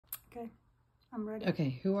Okay, I'm ready.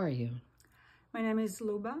 Okay, who are you? My name is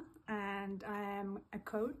Luba, and I am a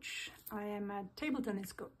coach. I am a table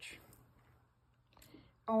tennis coach.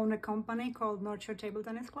 Own a company called Nurture Table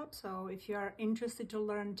Tennis Club. So if you are interested to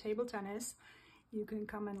learn table tennis, you can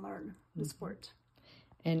come and learn the sport.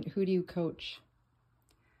 And who do you coach?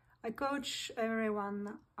 I coach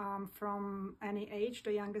everyone from any age.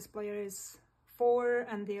 The youngest player is 4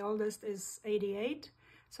 and the oldest is 88.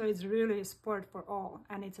 So it's really a sport for all,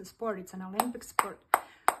 and it's a sport, it's an Olympic sport.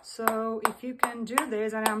 So if you can do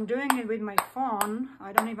this, and I'm doing it with my phone,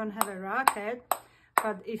 I don't even have a racket,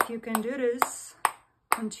 but if you can do this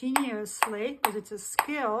continuously, because it's a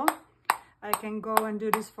skill, I can go and do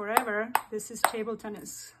this forever. This is table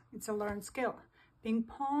tennis. It's a learned skill. Ping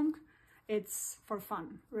pong, it's for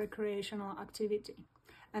fun, recreational activity.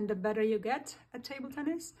 And the better you get at table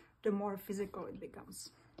tennis, the more physical it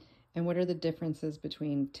becomes. And what are the differences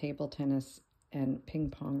between table tennis and ping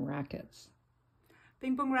pong rackets?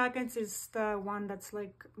 Ping pong rackets is the one that's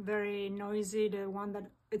like very noisy, the one that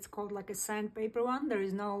it's called like a sandpaper one. There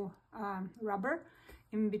is no rubber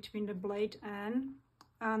in between the blade and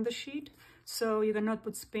the sheet, so you cannot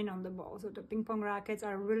put spin on the ball. So the ping pong rackets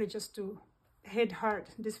are really just to hit hard.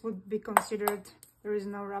 This would be considered, there is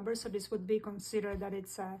no rubber, so this would be considered that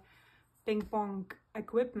it's a ping pong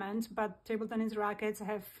equipment. But table tennis rackets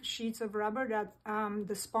have sheets of rubber that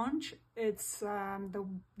the sponge, it's the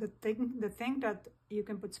thing that you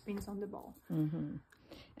can put spins on the ball. Mm-hmm.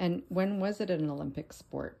 And when was it an Olympic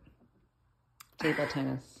sport, table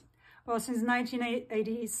tennis? Well, since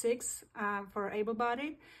 1986 for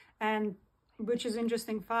able-bodied, and which is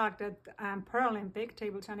interesting fact that Paralympic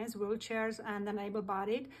table tennis, wheelchairs and then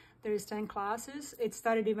able-bodied, there is 10 classes. It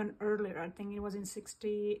started even earlier. I think it was in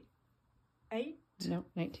 68. No,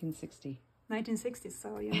 1960. 1960.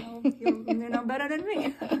 So you know better than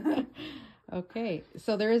me. Okay,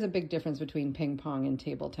 so there is a big difference between ping pong and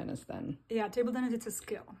table tennis then. Yeah, table tennis, it's a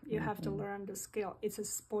skill. You have to learn the skill. It's a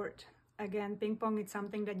sport. Again, ping pong, it's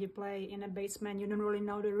something that you play in a basement. You don't really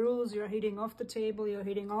know the rules. You're hitting off the table, you're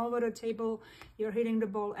hitting over the table, you're hitting the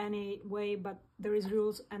ball anyway, but there is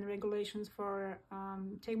rules and regulations for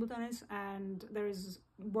table tennis, and there is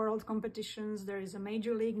world competitions. There is a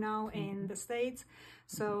major league now in the States.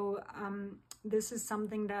 So this is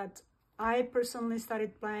something that I personally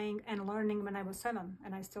started playing and learning when I was 7,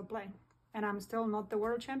 and I still play. And I'm still not the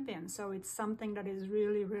world champion. So it's something that is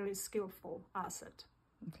really, really skillful asset.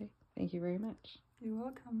 Okay, thank you very much. You're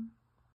welcome.